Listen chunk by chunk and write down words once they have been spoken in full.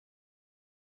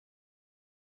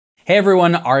Hey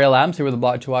everyone, Ariel Adams here with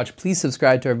aBlogtoWatch. Please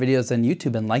subscribe to our videos on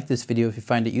YouTube and like this video if you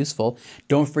find it useful.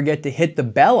 Don't forget to hit the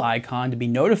bell icon to be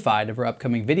notified of our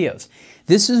upcoming videos.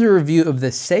 This is a review of the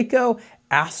Seiko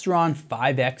Astron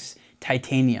 5X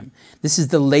Titanium. This is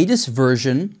the latest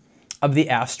version of the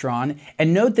Astron,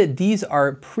 and note that these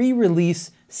are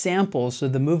pre-release samples, so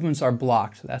the movements are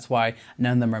blocked. That's why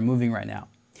none of them are moving right now.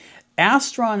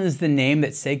 Astron is the name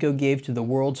that Seiko gave to the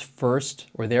world's first,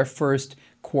 or their first,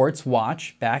 quartz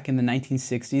watch back in the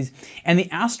 1960s, and the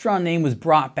Astron name was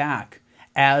brought back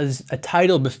as a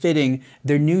title befitting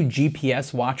their new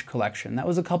GPS watch collection. That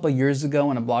was a couple of years ago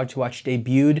when aBlogtoWatch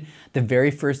debuted the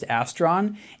very first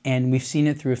Astron, and we've seen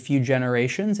it through a few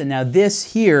generations, and now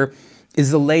this here is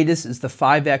the latest. It's the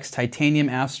 5X Titanium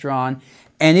Astron,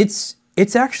 and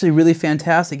it's actually really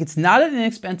fantastic. It's not an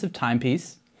inexpensive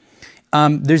timepiece.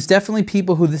 There's definitely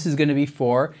people who this is going to be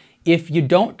for. If you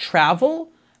don't travel,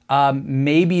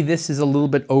 maybe this is a little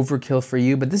bit overkill for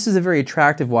you, but this is a very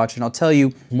attractive watch, and I'll tell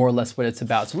you more or less what it's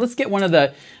about. So let's get one of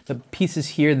the pieces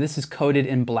here. This is coated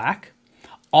in black.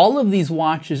 All of these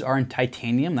watches are in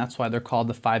titanium. That's why they're called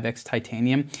the 5X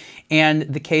Titanium. And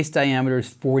the case diameter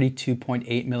is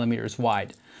 42.8 millimeters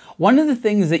wide. One of the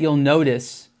things that you'll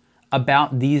notice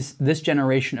about this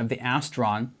generation of the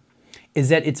Astron is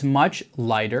that it's much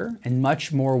lighter and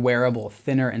much more wearable,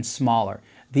 thinner and smaller.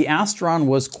 The Astron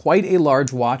was quite a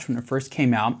large watch when it first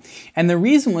came out, and the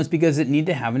reason was because it needed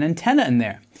to have an antenna in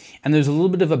there. And there's a little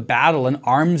bit of a battle, an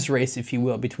arms race, if you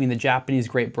will, between the Japanese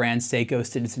great brands Seiko,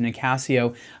 Citizen, and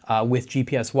Casio with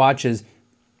GPS watches.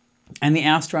 And the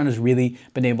Astron has really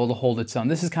been able to hold its own.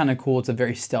 This is kind of cool. It's a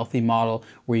very stealthy model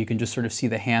where you can just sort of see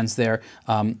the hands there,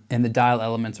 and the dial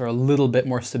elements are a little bit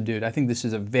more subdued. I think this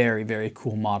is a very, very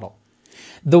cool model.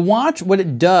 The watch, what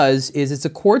it does is it's a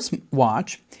quartz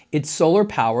watch. It's solar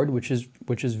powered, which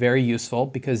is very useful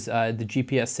because the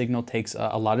GPS signal takes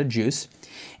a lot of juice.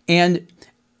 And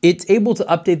it's able to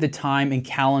update the time and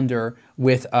calendar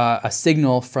with a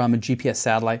signal from a GPS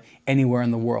satellite anywhere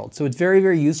in the world. So it's very,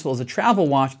 very useful as a travel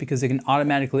watch because it can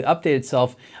automatically update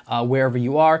itself wherever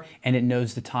you are, and it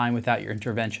knows the time without your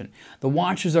intervention. The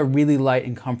watches are really light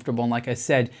and comfortable, and like I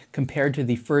said, compared to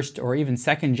the first or even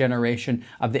second generation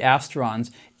of the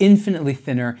Astrons, infinitely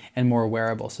thinner and more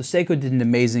wearable. So Seiko did an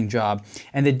amazing job,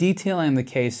 and the detailing in the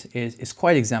case is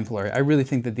quite exemplary. I really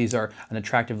think that these are an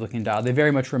attractive looking dial. They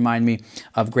very much remind me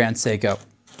of Grand Seiko.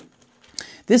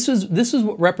 This was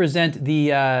what represent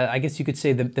the, I guess you could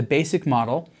say, the basic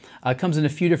model. It comes in a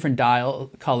few different dial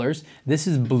colors. This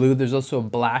is blue. There's also a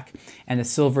black and a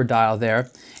silver dial there.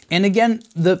 And again,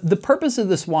 the purpose of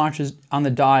this watch on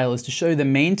the dial is to show you the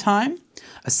main time,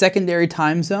 a secondary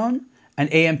time zone, an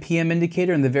AM/PM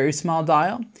indicator in the very small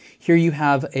dial. Here you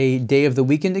have a day of the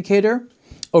week indicator.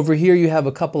 Over here you have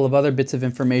a couple of other bits of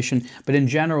information, but in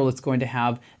general it's going to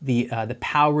have the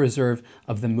power reserve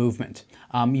of the movement.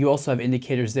 You also have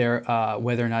indicators there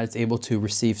whether or not it's able to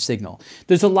receive signal.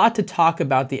 There's a lot to talk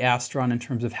about the Astron in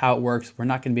terms of how it works. We're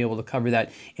not going to be able to cover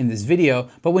that in this video,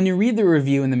 but when you read the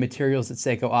review and the materials that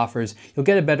Seiko offers, you'll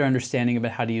get a better understanding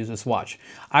about how to use this watch.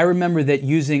 I remember that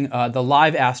using the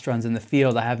live Astrons in the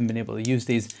field, I haven't been able to use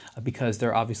these because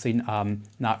they're obviously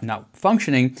not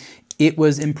functioning. It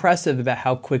was impressive about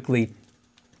how quickly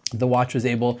the watch was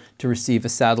able to receive a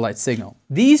satellite signal.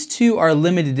 These two are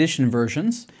limited edition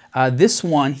versions. This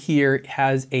one here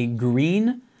has a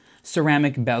green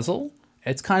ceramic bezel.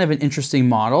 It's kind of an interesting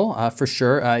model for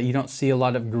sure. You don't see a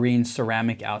lot of green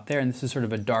ceramic out there, and this is sort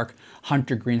of a dark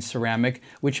hunter green ceramic,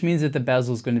 which means that the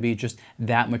bezel is going to be just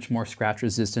that much more scratch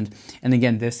resistant. And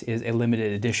again, this is a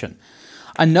limited edition.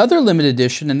 Another limited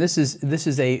edition, and this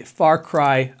is a far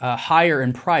cry higher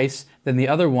in price than the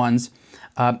other ones.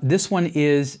 This one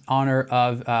is honor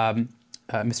of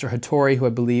Mr. Hattori, who I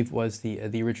believe was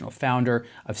the original founder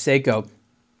of Seiko.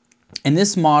 And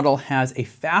this model has a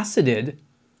facet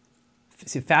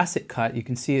cut, you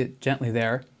can see it gently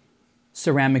there,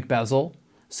 ceramic bezel,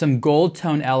 some gold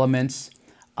tone elements,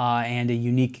 and a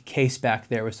unique case back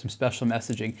there with some special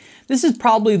messaging. This is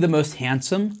probably the most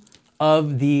handsome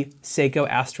of the Seiko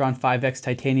Astron 5X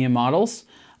Titanium models,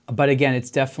 but again,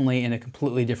 it's definitely in a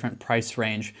completely different price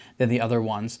range than the other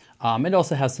ones. It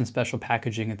also has some special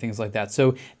packaging and things like that.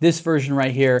 So this version right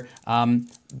here,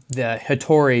 the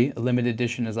Hattori Limited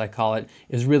Edition, as I call it,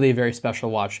 is really a very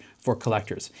special watch for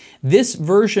collectors. This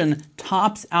version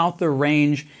tops out the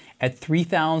range at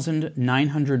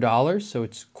 $3,900, so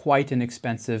it's quite an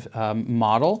expensive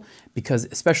model, because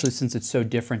especially since it's so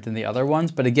different than the other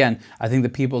ones. But again, I think the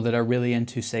people that are really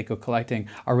into Seiko collecting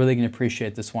are really going to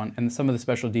appreciate this one, and some of the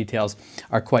special details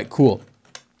are quite cool.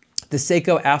 The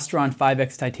Seiko Astron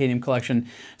 5X Titanium Collection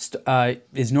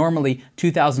is normally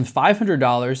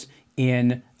 $2,500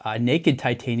 in naked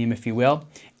titanium, if you will,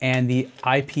 and the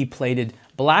IP plated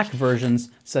black versions,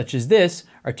 such as this,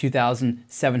 are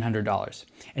 $2,700.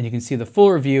 And you can see the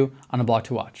full review on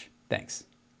aBlogtoWatch. Thanks.